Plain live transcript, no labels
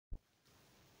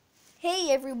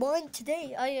Hey everyone,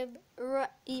 today I am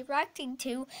reacting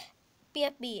to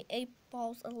BFB 8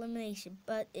 Balls Elimination,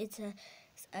 but it's a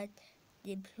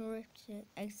encryption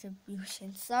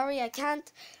execution. Sorry, I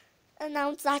can't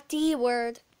announce that D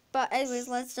word, but anyways,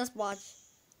 let's just watch.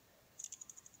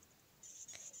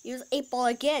 Here's 8 Ball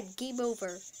again, game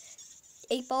over.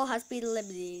 8 Ball has been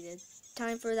eliminated.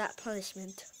 Time for that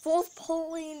punishment. Fourth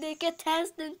polling the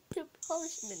contestant to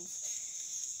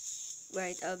punishments.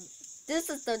 Right,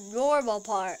 this is the normal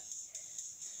part.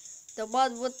 The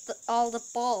one with all the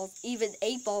balls, even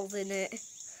 8 balls in it.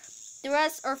 The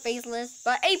rest are faceless,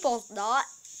 but 8 ball's not.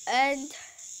 And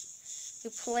the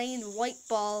plain white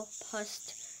ball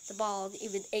pushed the ball,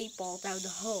 even 8 ball down the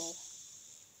hole.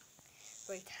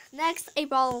 Right. Next, 8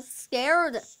 ball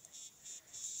scared.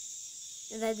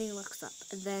 And then he looks up.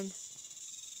 And then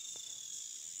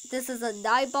this is a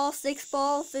 9 ball, 6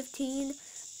 ball, 15,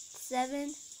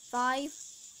 7, 5,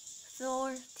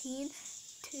 14,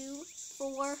 2,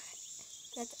 4.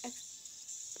 That's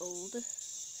explode.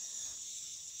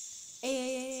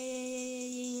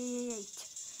 8.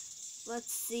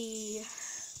 Let's see.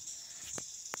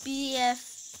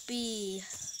 BFB.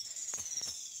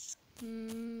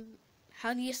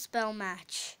 How do you spell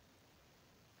match?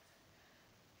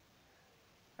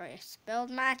 Alright, I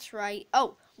spelled match right.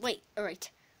 Oh, wait,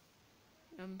 alright.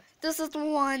 This is the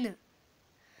one.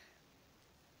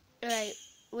 Alright,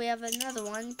 we have another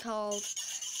one called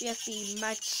BFB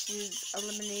Matches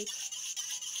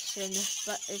Elimination,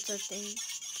 but it's a thing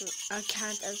to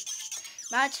account as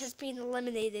match has been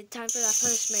eliminated. Time for that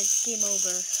punishment. Game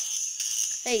over.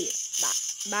 Hey,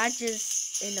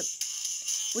 matches in the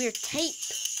weird tape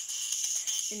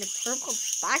in the purple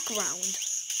background.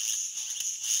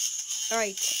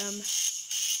 Alright,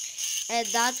 and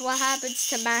that's what happens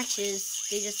to matches.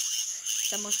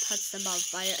 Someone puts them on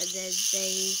fire and then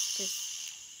they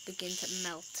just begin to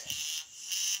melt.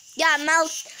 Yeah,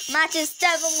 match is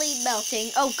definitely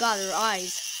melting. Oh god, her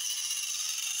eyes.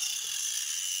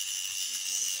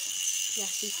 Yeah,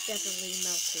 she's definitely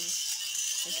melting.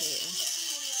 Okay.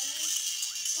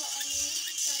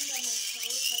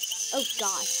 Oh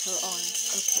god, her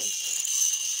arms. Okay.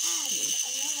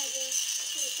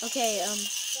 Okay,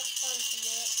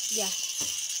 yeah.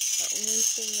 The only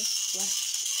thing left.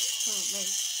 Oh, wait.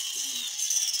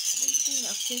 Everything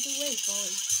up to the way,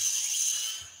 boys.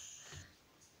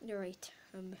 You're right.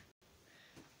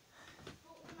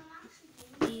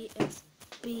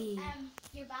 BFB.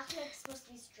 Your back leg's supposed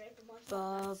to be straight, but mine's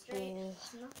Bubble. not straight.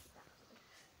 It's not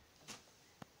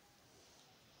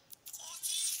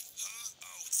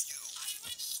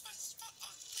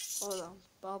Hold on.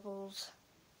 Bubbles.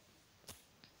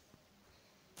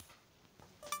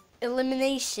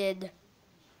 Elimination.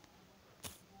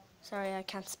 Sorry, I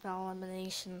can't spell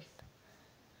elimination.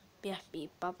 BFB.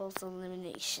 Bubbles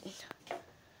elimination.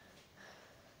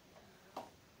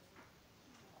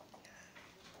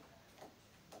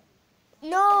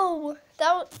 No!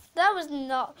 That was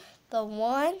not the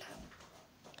one.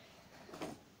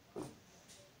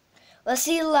 Let's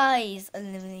see lies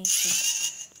elimination.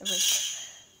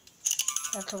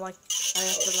 I have to like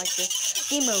this.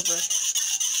 Game over.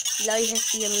 Lie has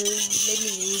been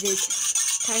eliminated.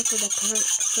 Time for the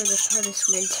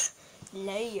punishment.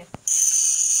 Lie.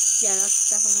 Yeah,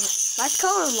 let's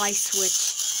call it light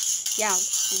switch. Yeah,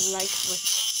 light switch.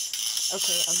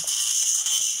 Okay,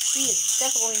 he is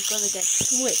definitely gonna get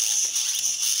switched.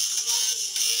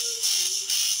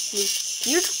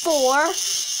 Here's 4.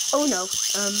 Oh no.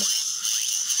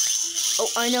 Oh,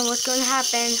 I know what's gonna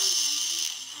happen.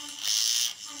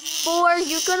 4,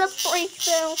 you're gonna break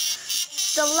the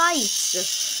lights.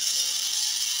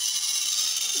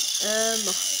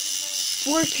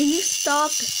 4, can you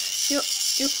stop?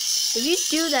 If you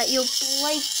do that, you'll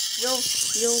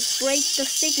break the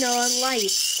signal on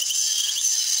lights.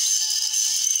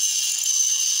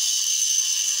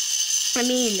 I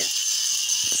mean,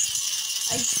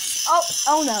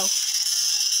 oh no.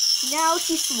 Now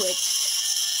she switched.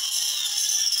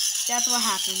 That's what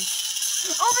happened.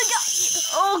 Oh my god!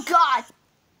 Oh god!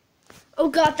 Oh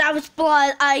god, that was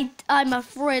blood. I'm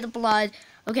afraid of blood.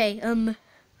 Okay,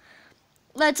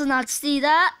 let's not see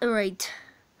that. Right.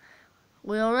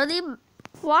 We already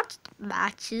watched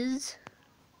matches.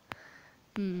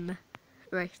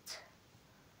 Right.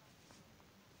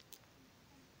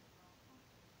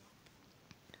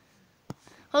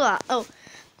 Hold on. Oh.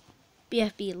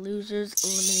 BFB losers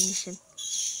elimination.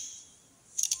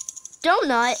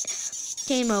 Donut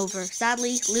came over.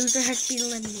 Sadly, loser has been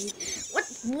eliminated. What?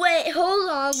 Wait, hold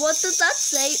on. What does that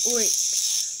say? Wait.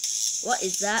 What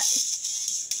is that?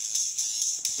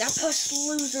 That pushed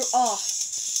loser off.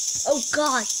 Oh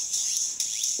god.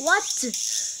 What?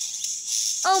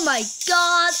 Oh my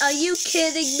god, are you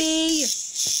kidding me?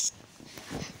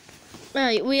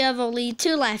 Right, we have only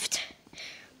 2 left.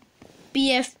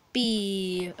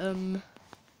 BFB,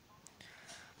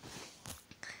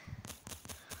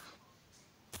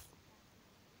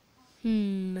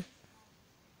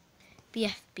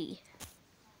 BFB.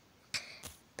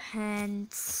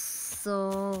 Pencils.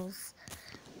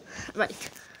 Right.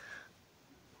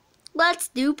 Let's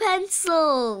do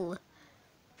pencil.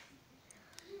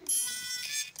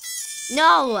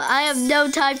 No, I have no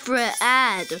time for an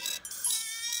ad.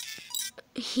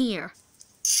 Here.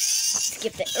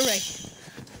 Skip it. Alright.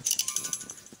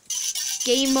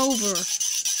 Game over.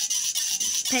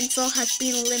 Pencil has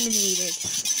been eliminated.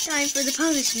 Time for the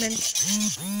punishment.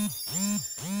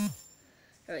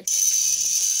 Alright.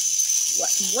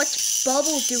 What's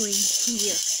Bubble doing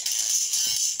here?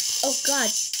 Oh god.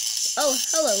 Oh,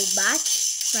 hello, Matt.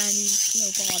 Granny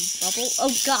Snowball and Bubble.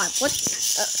 Oh god, what?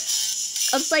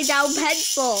 Upside down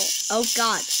pencil. Oh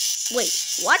god. Wait,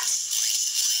 what?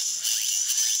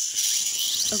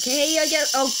 Okay, I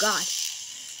guess. Oh god.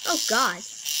 Oh god.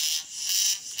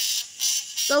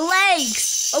 The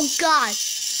legs. Oh god.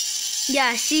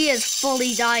 Yeah, she is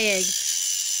fully dying.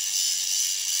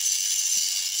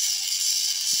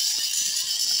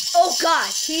 Oh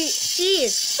god, she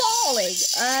is falling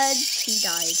and she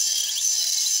died.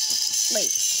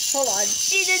 Wait, hold on.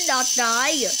 She did not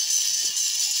die.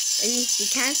 At least she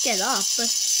can't get up.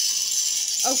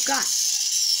 Oh god.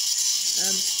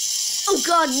 Oh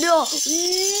god, no.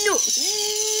 No.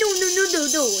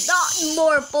 Not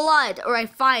more blood.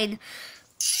 Alright, fine.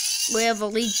 We have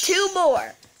only 2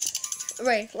 more.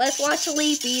 Alright, let's watch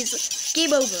Leafy's.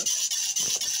 Game over.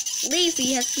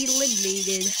 Leafy has been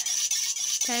eliminated.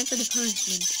 Time for the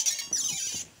punishment.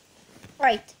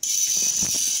 Right.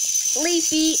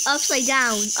 Leafy, upside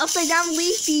down. Upside down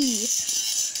Leafy.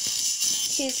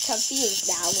 She's confused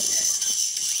now.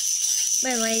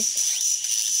 Anyways,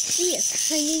 she is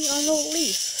hanging on a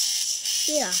leaf.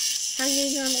 Yeah,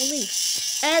 hanging on a leaf.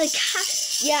 And a cat.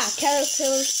 Yeah,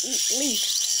 caterpillars eat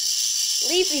leaves.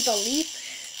 Leafy's a leaf.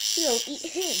 She'll eat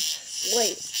him.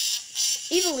 Wait.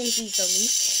 Even Leafy's a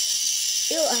leaf.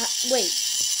 Wait.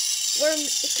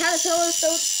 Caterpillars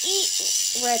don't eat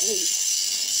red leaves.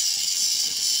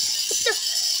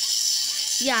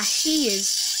 Yeah, she is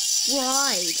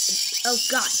fried. Oh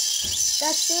god.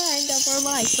 That's the end of our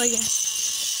life, I guess.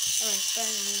 Alright, but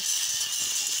anyways.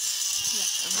 Yeah,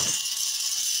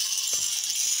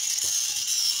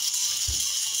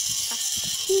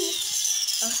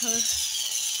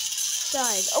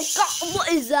 died. Oh god, what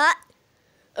is that?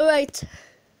 Alright.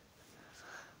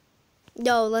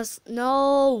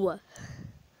 No.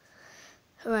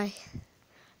 Alright.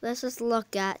 Let's just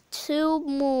look at 2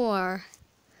 more.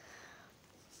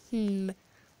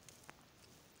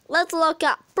 Let's look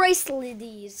at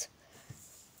bracelets.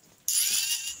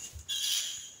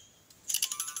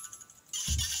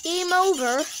 Game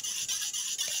over.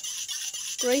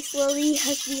 Bracelety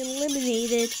has been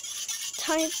eliminated.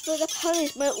 Time for the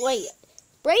punishment. Wait,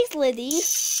 Bracelety?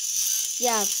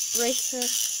 Yeah,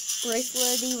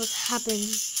 Bracelety was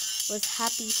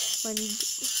happy when he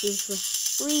was a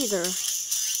freezer.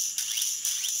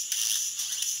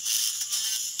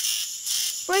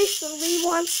 Bracelety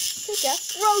wants to get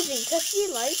frozen because he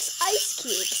likes ice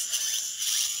cubes.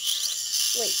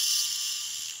 Wait.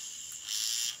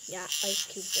 Yeah, ice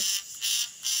cubes.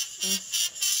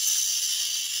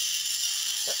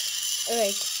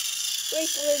 Alright.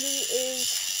 Bracelety is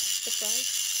surprised.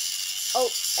 Oh,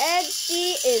 and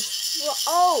she is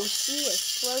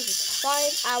frozen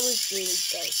 5 hours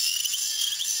later.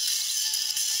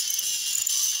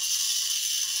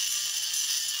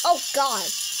 Oh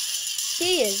god.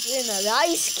 She is in an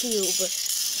ice cube.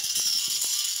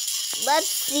 Let's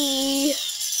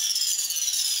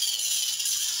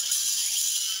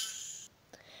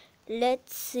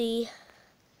see.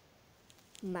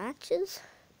 Matches?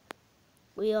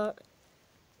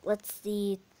 Let's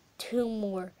see 2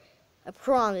 more. I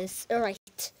promise.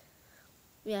 Alright.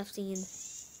 We have seen.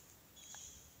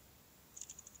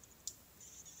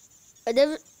 I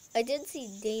didn't see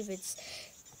David's.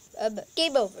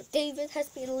 Game over. David has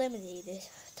been eliminated.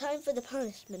 Time for the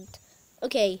punishment.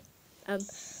 Okay.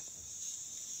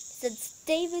 Since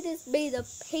David is made of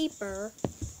paper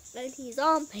and he's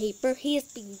on paper,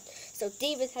 so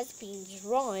David has been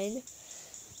drawn.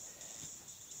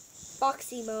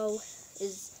 Foxymo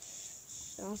is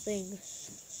nothing.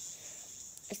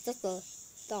 It's just a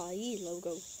DAI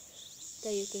logo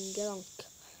that you can get on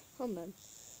comment.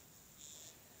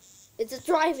 It's a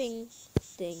driving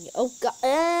thing. Oh god,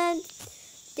 and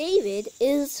David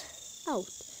is out.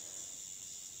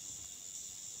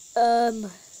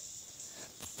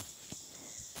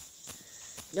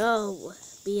 No,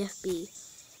 BFB.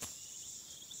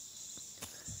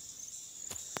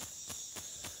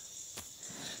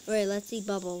 Alright, let's see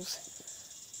Bubbles.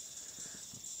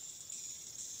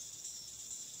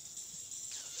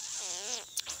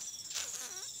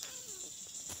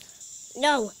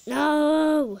 No,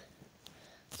 no!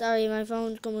 Sorry, my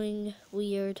phone's going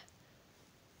weird.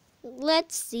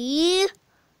 Let's see.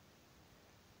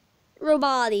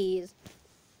 Roboties.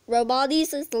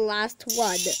 Roboties is the last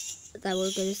one that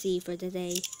we're going to see for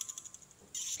today.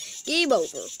 Game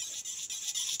over.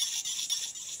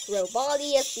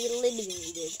 Robody has been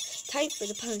eliminated. Time for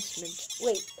the punishment.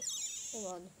 Wait,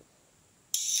 hold on.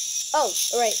 Oh,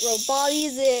 alright,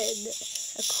 Robody's in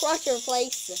a crusher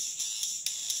place.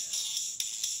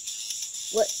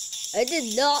 What? I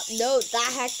did not know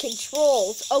that had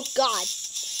controls. Oh god.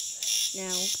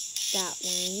 Now, that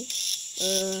way.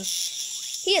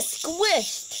 He is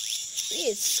squished. He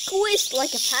is squished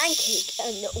like a pancake.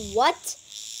 And what?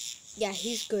 Yeah,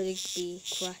 he's going to be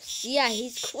crushed. Yeah,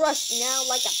 he's crushed now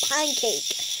like a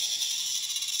pancake.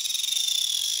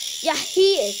 Yeah,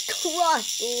 he is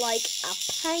crushed like a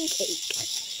pancake.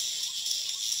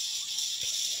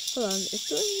 Hold on, is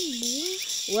there any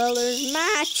more? Well, there's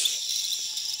match.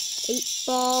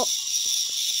 8-ball.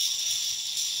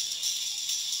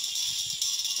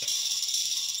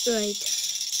 Right.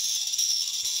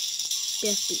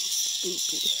 Yes,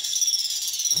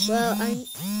 well, I'm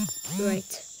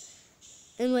right.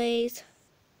 Anyways,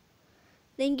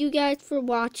 thank you guys for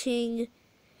watching.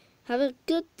 Have a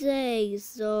good day.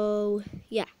 So,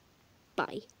 yeah.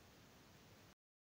 Bye.